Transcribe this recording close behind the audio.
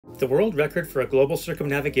The world record for a global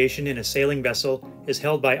circumnavigation in a sailing vessel is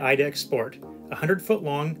held by IDEC Sport, a 100-foot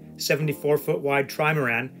long, 74-foot wide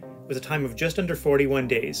trimaran with a time of just under 41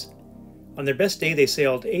 days. On their best day, they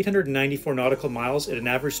sailed 894 nautical miles at an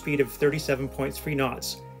average speed of 37.3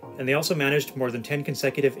 knots, and they also managed more than 10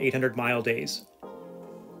 consecutive 800-mile days.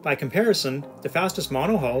 By comparison, the fastest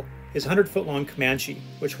monohull is 100-foot long Comanche,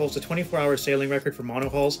 which holds a 24-hour sailing record for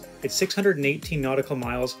monohulls at 618 nautical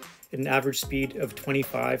miles at an average speed of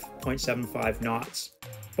 25.75 knots.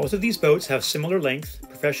 Both of these boats have similar length,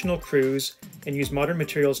 professional crews, and use modern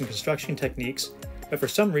materials and construction techniques, but for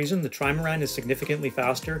some reason the trimaran is significantly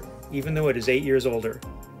faster, even though it is 8 years older.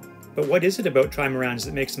 But what is it about trimarans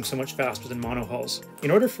that makes them so much faster than monohulls? In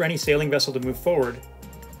order for any sailing vessel to move forward,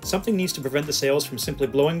 something needs to prevent the sails from simply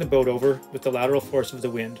blowing the boat over with the lateral force of the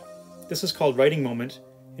wind. This is called righting moment,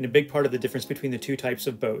 and a big part of the difference between the two types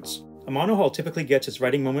of boats. A monohull typically gets its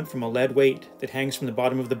righting moment from a lead weight that hangs from the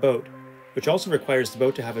bottom of the boat, which also requires the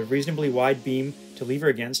boat to have a reasonably wide beam to lever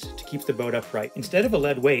against to keep the boat upright. Instead of a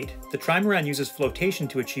lead weight, the trimaran uses flotation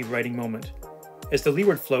to achieve righting moment. As the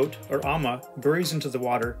leeward float, or ama, buries into the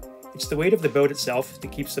water, it's the weight of the boat itself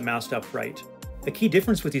that keeps the mast upright. The key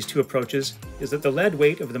difference with these two approaches is that the lead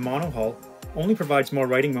weight of the monohull only provides more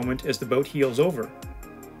righting moment as the boat heels over,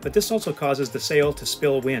 but this also causes the sail to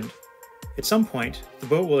spill wind. At some point, the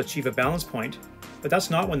boat will achieve a balance point, but that's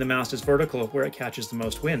not when the mast is vertical where it catches the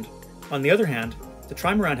most wind. On the other hand, the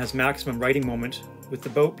trimaran has maximum righting moment, with the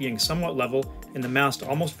boat being somewhat level and the mast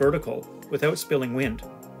almost vertical without spilling wind.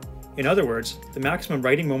 In other words, the maximum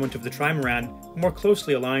righting moment of the trimaran more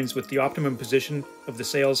closely aligns with the optimum position of the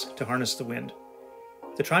sails to harness the wind.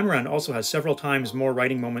 The trimaran also has several times more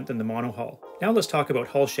righting moment than the monohull. Now let's talk about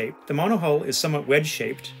hull shape. The monohull is somewhat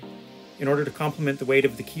wedge-shaped in order to complement the weight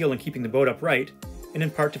of the keel in keeping the boat upright, and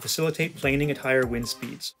in part to facilitate planing at higher wind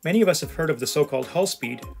speeds. Many of us have heard of the so-called hull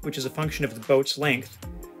speed, which is a function of the boat's length,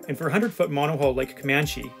 and for a 100-foot monohull like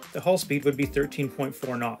Comanche, the hull speed would be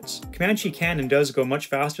 13.4 knots. Comanche can and does go much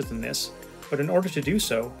faster than this, but in order to do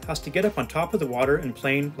so, has to get up on top of the water and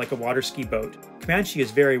plane like a water ski boat. Comanche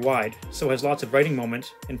is very wide, so has lots of righting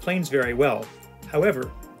moment, and planes very well.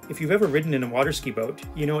 However, if you've ever ridden in a water ski boat,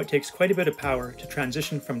 you know it takes quite a bit of power to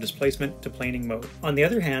transition from displacement to planing mode. On the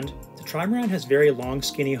other hand, the trimaran has very long,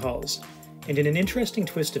 skinny hulls, and in an interesting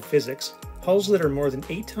twist of physics, hulls that are more than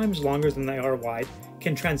 8 times longer than they are wide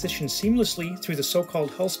can transition seamlessly through the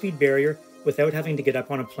so-called hull speed barrier without having to get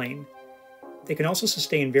up on a plane. They can also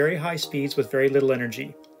sustain very high speeds with very little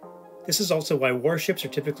energy. This is also why warships are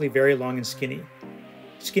typically very long and skinny.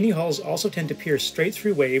 Skinny hulls also tend to pierce straight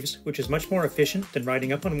through waves, which is much more efficient than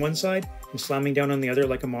riding up on one side and slamming down on the other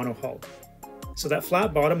like a monohull. So that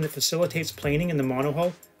flat bottom that facilitates planing in the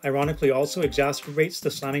monohull ironically also exacerbates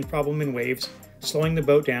the slamming problem in waves, slowing the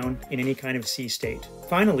boat down in any kind of sea state.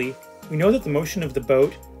 Finally, we know that the motion of the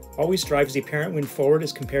boat always drives the apparent wind forward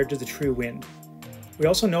as compared to the true wind. We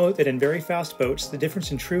also know that in very fast boats, the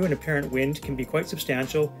difference in true and apparent wind can be quite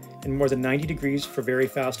substantial and more than 90 degrees for very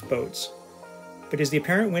fast boats. But as the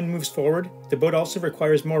apparent wind moves forward, the boat also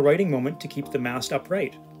requires more righting moment to keep the mast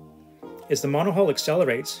upright. As the monohull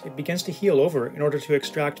accelerates, it begins to heel over in order to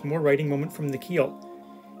extract more righting moment from the keel,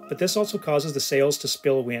 but this also causes the sails to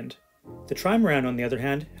spill wind. The trimaran, on the other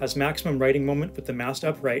hand, has maximum righting moment with the mast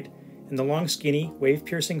upright, and the long, skinny,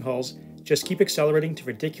 wave-piercing hulls just keep accelerating to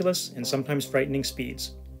ridiculous and sometimes frightening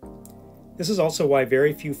speeds. This is also why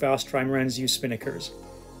very few fast trimarans use spinnakers.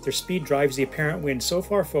 Their speed drives the apparent wind so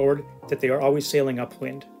far forward that they are always sailing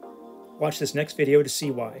upwind. Watch this next video to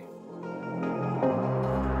see why.